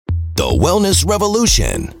The Wellness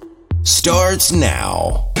Revolution starts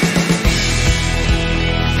now.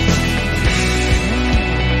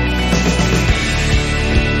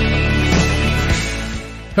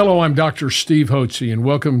 Hello, I'm Dr. Steve Hotze, and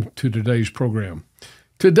welcome to today's program.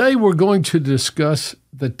 Today, we're going to discuss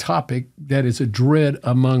the topic that is a dread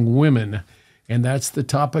among women, and that's the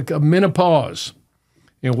topic of menopause.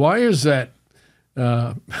 And why is that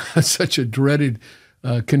such a dreaded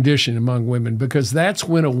condition among women? Because that's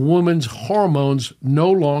when a woman's hormones no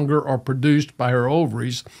longer are produced by her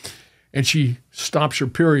ovaries, and she stops her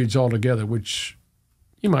periods altogether, which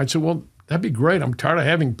you might say, well, that'd be great. I'm tired of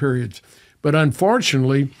having periods. But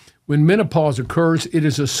unfortunately, when menopause occurs, it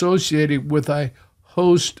is associated with a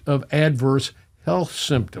host of adverse health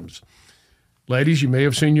symptoms. Ladies, you may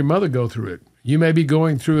have seen your mother go through it. You may be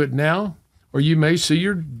going through it now, or you may see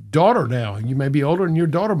your daughter now. You may be older and your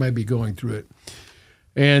daughter may be going through it.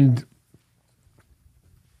 And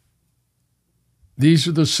these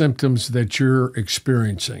are the symptoms that you're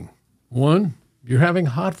experiencing. One, you're having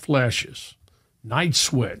hot flashes, night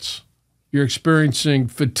sweats. You're experiencing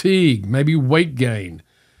fatigue, maybe weight gain.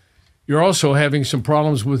 You're also having some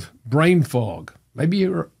problems with brain fog. Maybe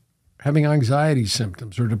you're having anxiety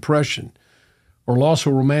symptoms or depression or loss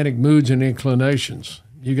of romantic moods and inclinations.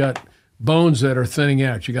 You got bones that are thinning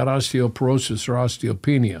out. You got osteoporosis or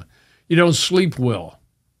osteopenia. You don't sleep well.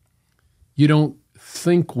 You don't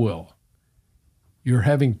think well. You're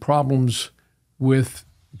having problems with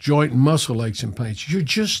joint and muscle aches and pains. You're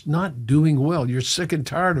just not doing well. You're sick and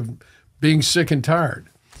tired of being sick and tired.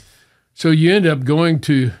 So you end up going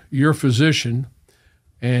to your physician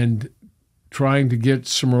and trying to get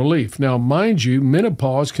some relief. Now, mind you,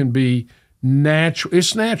 menopause can be natural.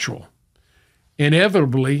 It's natural.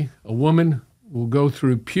 Inevitably, a woman will go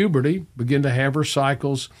through puberty, begin to have her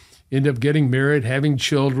cycles, end up getting married, having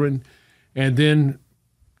children, and then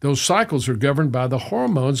those cycles are governed by the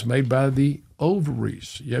hormones made by the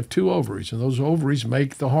ovaries. You have two ovaries, and those ovaries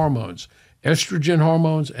make the hormones. Estrogen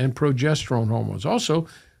hormones and progesterone hormones. Also,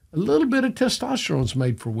 a little bit of testosterone is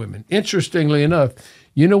made for women. Interestingly enough,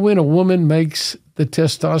 you know when a woman makes the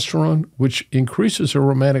testosterone, which increases her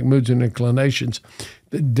romantic moods and inclinations,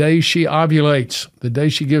 the day she ovulates, the day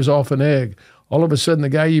she gives off an egg, all of a sudden the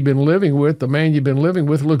guy you've been living with, the man you've been living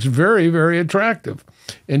with, looks very, very attractive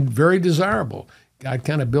and very desirable. God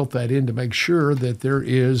kind of built that in to make sure that there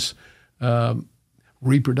is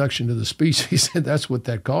reproduction of the species, and that's what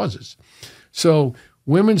that causes. So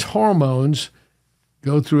women's hormones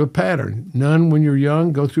go through a pattern. None when you're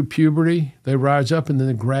young, go through puberty, they rise up and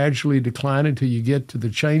then gradually decline until you get to the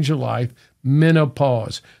change of life,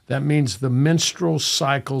 menopause. That means the menstrual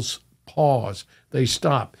cycles pause. They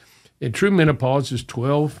stop. And true menopause is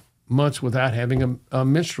 12 months without having a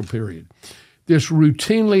menstrual period. This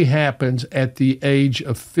routinely happens at the age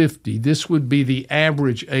of 50. This would be the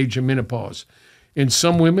average age of menopause. In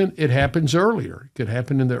some women, it happens earlier. It could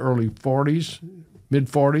happen in the early 40s,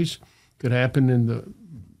 mid-40s. It could happen in the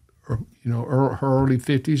her early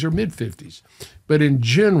 50s or mid-50s. But in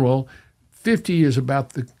general, 50 is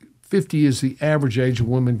the average age a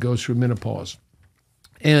woman goes through menopause.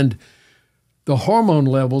 And the hormone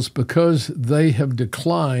levels, because they have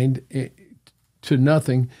declined to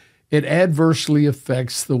nothing, it adversely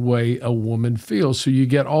affects the way a woman feels. So you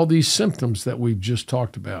get all these symptoms that we've just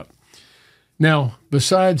talked about. Now,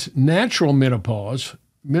 besides natural menopause,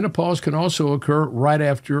 menopause can also occur right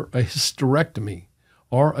after a hysterectomy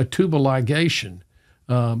or a tubal ligation.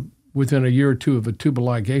 Within a year or two of a tubal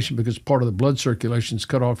ligation, because part of the blood circulation is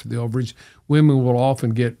cut off to the ovaries, women will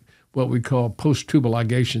often get what we call post-tubal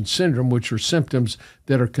ligation syndrome, which are symptoms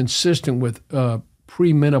that are consistent with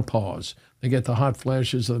premenopause. They get the hot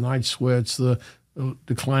flashes, the night sweats, the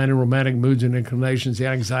decline in romantic moods and inclinations, the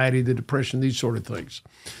anxiety, the depression, these sort of things.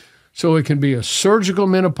 So it can be a surgical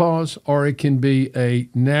menopause or it can be a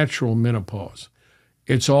natural menopause.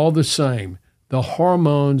 It's all the same. The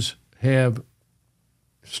hormones have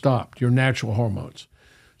stopped, your natural hormones.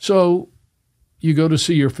 So you go to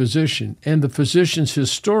see your physician, and the physicians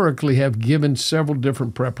historically have given several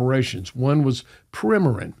different preparations. One was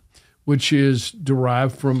Premarin, which is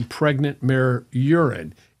derived from pregnant mare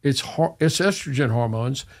urine. It's estrogen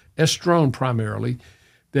hormones, estrone primarily,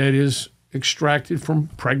 that is extracted from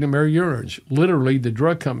pregnant mare urine. Literally, the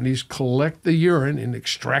drug companies collect the urine and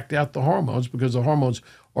extract out the hormones because the hormones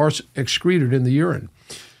are excreted in the urine.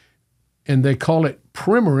 And they call it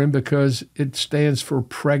Premarin because it stands for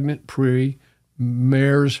pregnant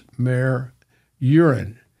mare's mare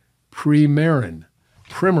urine, Premarin,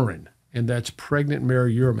 and that's pregnant mare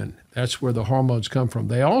urine. That's where the hormones come from.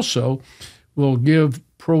 They also will give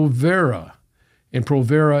Provera, and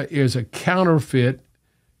Provera is a counterfeit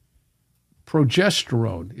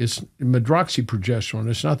progesterone. It's medroxyprogesterone.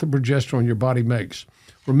 It's not the progesterone your body makes.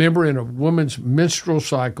 Remember, in a woman's menstrual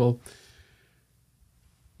cycle,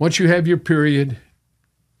 once you have your period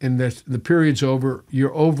and the period's over,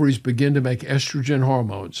 your ovaries begin to make estrogen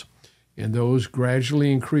hormones, and those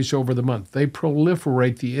gradually increase over the month. They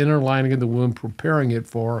proliferate the inner lining of the womb, preparing it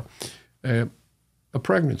for a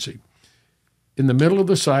pregnancy. In the middle of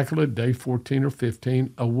the cycle, at day 14 or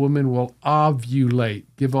 15, a woman will ovulate,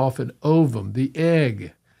 give off an ovum, the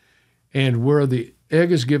egg. And where the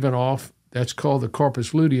egg is given off, that's called the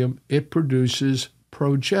corpus luteum, it produces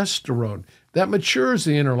progesterone. That matures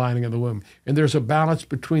the inner lining of the womb, and there's a balance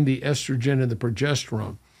between the estrogen and the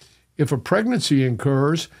progesterone. If a pregnancy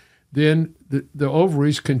occurs, then the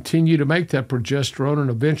ovaries continue to make that progesterone, and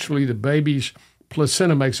eventually the baby's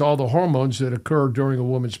placenta makes all the hormones that occur during a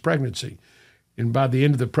woman's pregnancy. And by the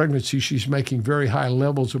end of the pregnancy, she's making very high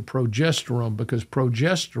levels of progesterone because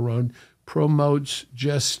progesterone promotes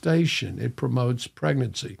gestation. It promotes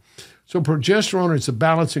pregnancy. So progesterone is the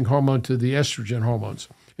balancing hormone to the estrogen hormones.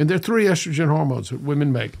 And there are 3 estrogen hormones that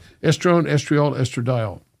women make: estrone, estriol,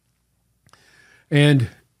 estradiol. And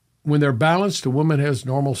when they're balanced, a woman has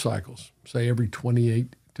normal cycles, say every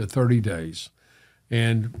 28 to 30 days.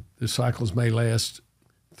 And the cycles may last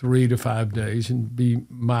 3 to 5 days and be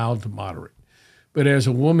mild to moderate. But as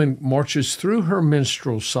a woman marches through her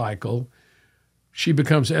menstrual cycle, she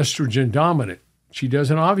becomes estrogen dominant. She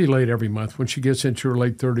doesn't ovulate every month when she gets into her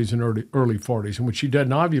late 30s and early 40s. And when she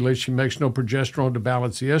doesn't ovulate, she makes no progesterone to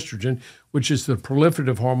balance the estrogen, which is the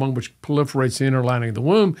proliferative hormone, which proliferates the inner lining of the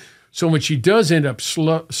womb. So when she does end up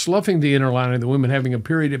sloughing the inner lining of the womb and having a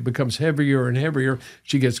period, it becomes heavier and heavier.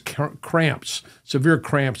 She gets cramps, severe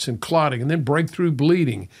cramps and clotting, and then breakthrough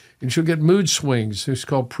bleeding. And she'll get mood swings. It's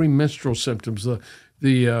called premenstrual symptoms,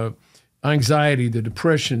 the anxiety, the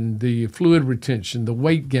depression, the fluid retention, the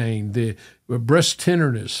weight gain, the breast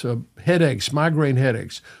tenderness, headaches, migraine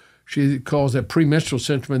headaches. She calls that premenstrual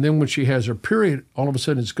symptom. And then when she has her period, all of a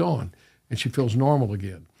sudden it's gone and she feels normal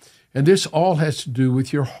again. And this all has to do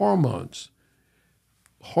with your hormones.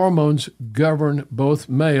 Hormones govern both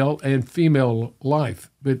male and female life.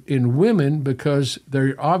 But in women, because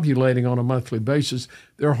they're ovulating on a monthly basis,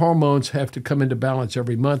 their hormones have to come into balance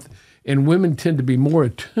every month. And women tend to be more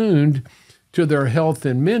attuned to their health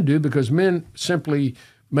than men do because men simply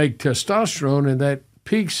make testosterone, and that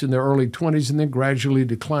peaks in their early 20s and then gradually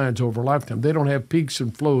declines over a lifetime. They don't have peaks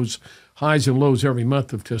and flows, highs and lows every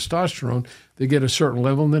month of testosterone. They get a certain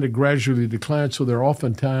level and then it gradually declines, so they're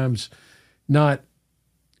oftentimes not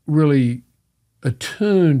really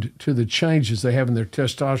attuned to the changes they have in their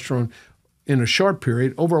testosterone in a short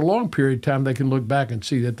period. Over a long period of time, they can look back and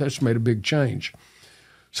see that that's made a big change.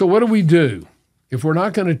 So what do we do? If we're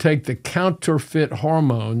not going to take the counterfeit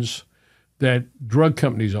hormones that drug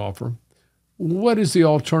companies offer, what is the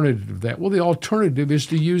alternative to that? Well, the alternative is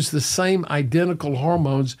to use the same identical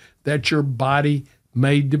hormones that your body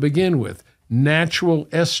made to begin with. Natural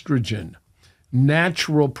estrogen,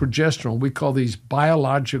 natural progesterone. We call these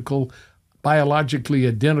biologically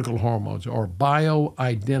identical hormones or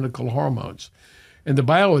bioidentical hormones. And the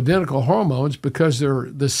bioidentical hormones, because they're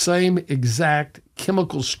the same exact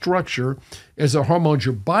chemical structure as the hormones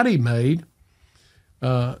your body made,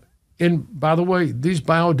 and by the way, these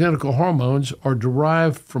bioidentical hormones are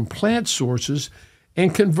derived from plant sources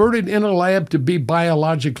and converted in a lab to be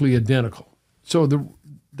biologically identical. So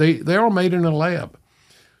they are made in a lab.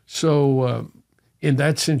 So in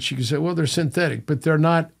that sense, you can say, well, they're synthetic, but they're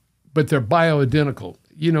not, but they're bioidentical.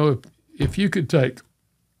 You know, if you could take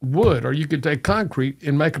wood or you could take concrete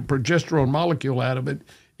and make a progesterone molecule out of it,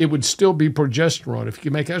 it would still be progesterone. If you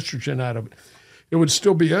could make estrogen out of it, it would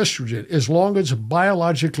still be estrogen. As long as it's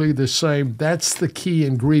biologically the same, that's the key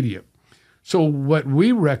ingredient. So what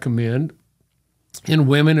we recommend in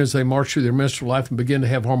women as they march through their menstrual life and begin to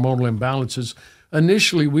have hormonal imbalances,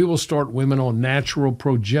 initially we will start women on natural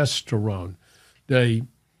progesterone, day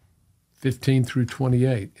 15 through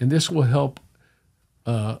 28. And this will help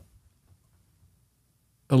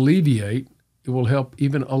alleviate, it will help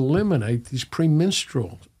even eliminate these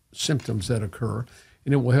premenstrual symptoms that occur,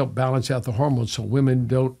 and it will help balance out the hormones so women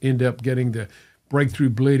don't end up getting the breakthrough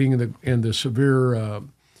bleeding and the severe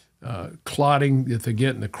clotting that they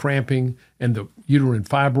get and the cramping and the uterine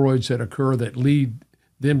fibroids that occur that lead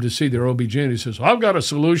them to see their OB-GYN who says, I've got a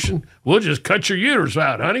solution. We'll just cut your uterus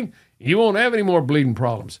out, honey. You won't have any more bleeding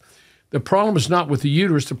problems. The problem is not with the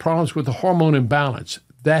uterus. The problem is with the hormone imbalance.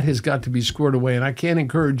 That has got to be squared away, and I can't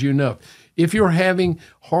encourage you enough. If you're having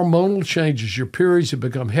hormonal changes, your periods have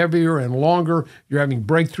become heavier and longer, you're having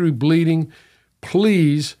breakthrough bleeding,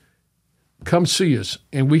 please come see us,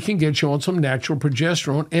 and we can get you on some natural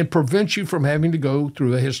progesterone and prevent you from having to go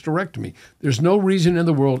through a hysterectomy. There's no reason in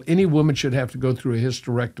the world any woman should have to go through a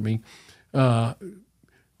hysterectomy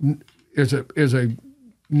as a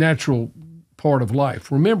natural part of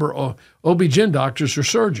life. Remember, OB-GYN doctors are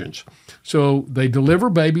surgeons. So they deliver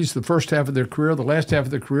babies the first half of their career. The last half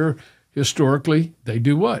of their career, historically, they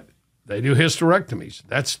do what? They do hysterectomies.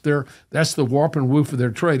 That's the warp and woof of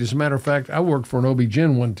their trade. As a matter of fact, I worked for an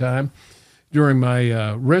OB-GYN one time during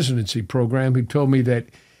my residency program who told me that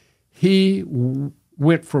he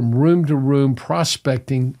went from room to room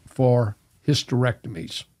prospecting for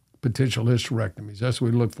hysterectomies, potential hysterectomies. That's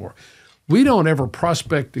what we look for. We don't ever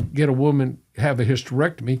prospect to get a woman have a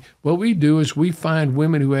hysterectomy. What we do is we find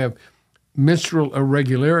women who have menstrual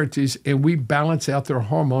irregularities, and we balance out their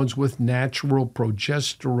hormones with natural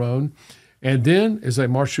progesterone. And then, as they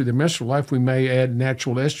march through their menstrual life, we may add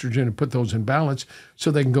natural estrogen and put those in balance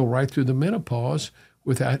so they can go right through the menopause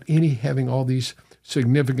without having all these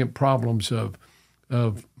significant problems of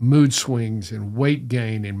mood swings and weight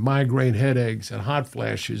gain and migraine headaches and hot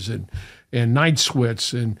flashes and night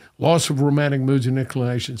sweats and loss of romantic moods and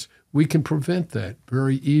inclinations. We can prevent that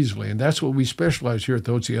very easily, and that's what we specialize here at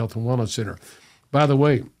the OC Health and Wellness Center. By the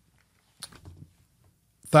way,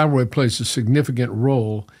 thyroid plays a significant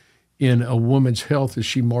role in a woman's health as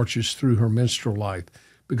she marches through her menstrual life,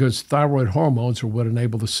 because thyroid hormones are what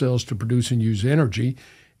enable the cells to produce and use energy,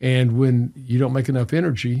 and when you don't make enough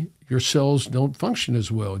energy, your cells don't function as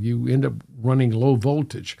well. You end up running low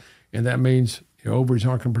voltage, and that means your ovaries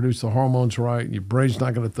aren't going to produce the hormones right, your brain's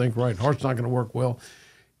not going to think right, heart's not going to work well.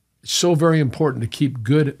 It's so very important to keep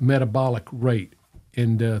good metabolic rate,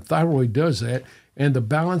 and thyroid does that, and the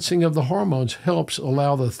balancing of the hormones helps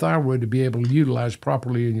allow the thyroid to be able to utilize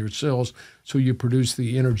properly in your cells so you produce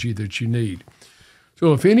the energy that you need.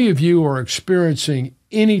 So if any of you are experiencing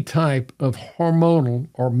any type of hormonal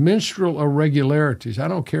or menstrual irregularities, I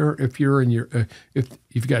don't care if you're in your, if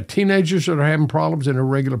you've got teenagers that are having problems in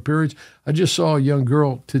irregular periods. I just saw a young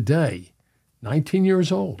girl today, 19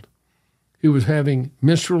 years old, who was having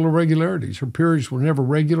menstrual irregularities. Her periods were never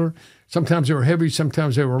regular. Sometimes they were heavy,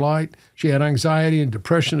 sometimes they were light. She had anxiety and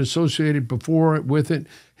depression associated with it,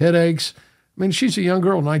 headaches. I mean, she's a young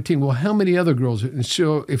girl, 19. Well, how many other girls? And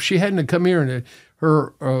so if she hadn't come here and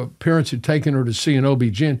her parents had taken her to see an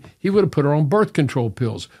OB-GYN, he would have put her on birth control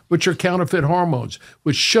pills, which are counterfeit hormones,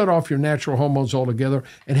 which shut off your natural hormones altogether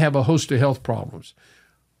and have a host of health problems.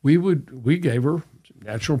 We gave her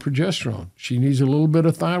natural progesterone. She needs a little bit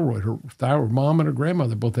of thyroid. Her mom and her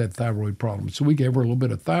grandmother both had thyroid problems. So we gave her a little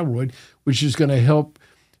bit of thyroid, which is going to help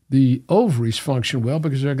the ovaries function well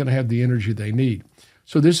because they're going to have the energy they need.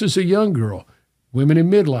 So this is a young girl, women in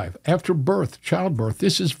midlife, after birth, childbirth.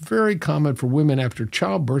 This is very common for women after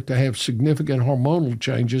childbirth to have significant hormonal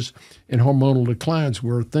changes and hormonal declines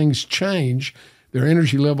where things change, their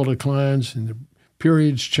energy level declines and the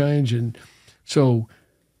periods change. And so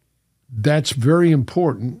that's very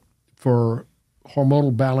important for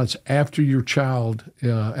hormonal balance after your child,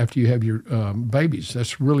 after you have your babies.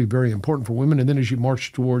 That's really very important for women. And then as you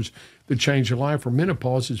march towards the change of life or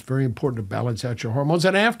menopause, it's very important to balance out your hormones.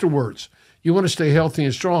 And afterwards, you want to stay healthy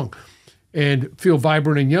and strong and feel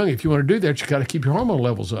vibrant and young. If you want to do that, you got to keep your hormone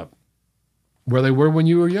levels up where they were when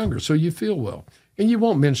you were younger so you feel well. And you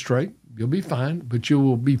won't menstruate. You'll be fine, but you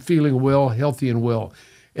will be feeling well, healthy and well.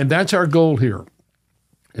 And that's our goal here,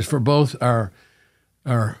 is for both our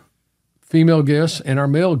female guests and our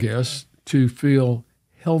male guests to feel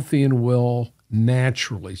healthy and well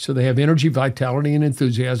naturally so they have energy, vitality, and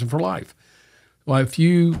enthusiasm for life. Well, if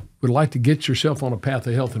you would like to get yourself on a path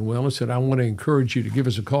of health and wellness, then I want to encourage you to give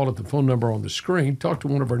us a call at the phone number on the screen. Talk to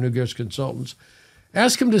one of our new guest consultants.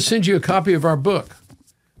 Ask them to send you a copy of our book.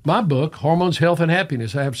 My book, Hormones, Health, and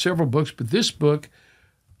Happiness. I have several books, but this book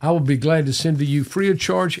I will be glad to send to you free of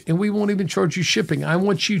charge, and we won't even charge you shipping. I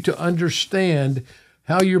want you to understand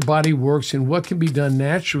how your body works and what can be done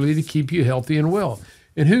naturally to keep you healthy and well.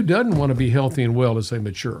 And who doesn't want to be healthy and well as they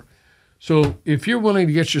mature? So if you're willing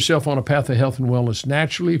to get yourself on a path of health and wellness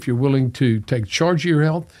naturally, if you're willing to take charge of your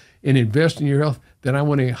health and invest in your health, then I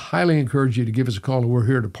want to highly encourage you to give us a call, and we're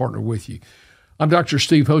here to partner with you. I'm Dr.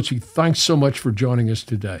 Steve Hotze. Thanks so much for joining us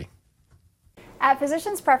today. At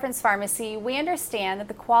Physicians Preference Pharmacy, we understand that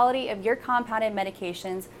the quality of your compounded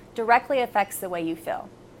medications directly affects the way you feel,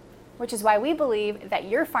 which is why we believe that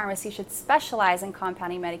your pharmacy should specialize in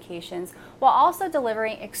compounding medications while also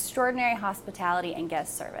delivering extraordinary hospitality and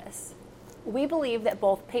guest service. We believe that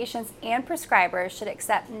both patients and prescribers should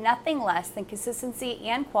accept nothing less than consistency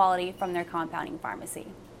and quality from their compounding pharmacy.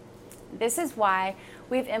 This is why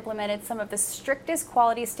we've implemented some of the strictest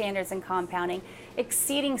quality standards in compounding,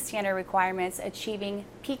 exceeding standard requirements, achieving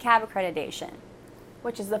PCAB accreditation,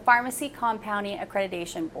 which is the Pharmacy Compounding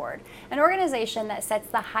Accreditation Board, an organization that sets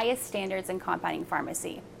the highest standards in compounding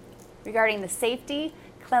pharmacy regarding the safety,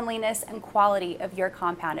 cleanliness, and quality of your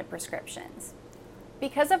compounded prescriptions.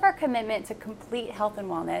 Because of our commitment to complete health and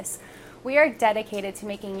wellness, we are dedicated to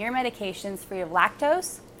making your medications free of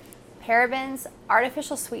lactose, parabens,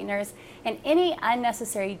 artificial sweeteners, and any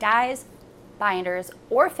unnecessary dyes, binders,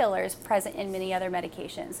 or fillers present in many other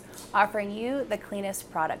medications, offering you the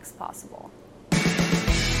cleanest products possible.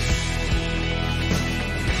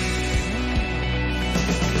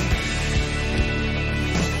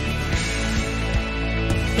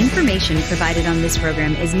 Information provided on this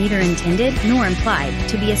program is neither intended nor implied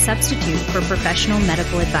to be a substitute for professional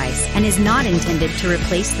medical advice and is not intended to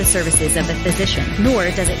replace the services of a physician, nor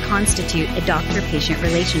does it constitute a doctor-patient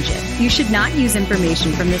relationship. You should not use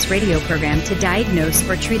information from this radio program to diagnose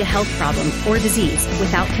or treat a health problem or disease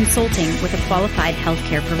without consulting with a qualified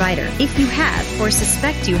healthcare provider. If you have or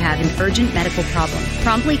suspect you have an urgent medical problem,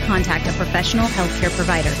 promptly contact a professional healthcare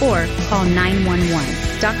provider or call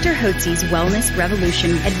 911. Dr. Hotze's Wellness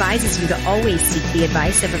Revolution advises you to always seek the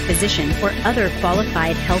advice of a physician or other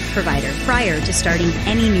qualified health provider prior to starting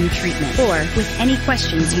any new treatment or with any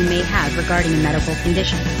questions you may have regarding a medical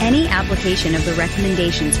condition. Any application of the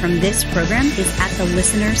recommendations from this program is at the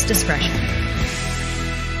listener's discretion.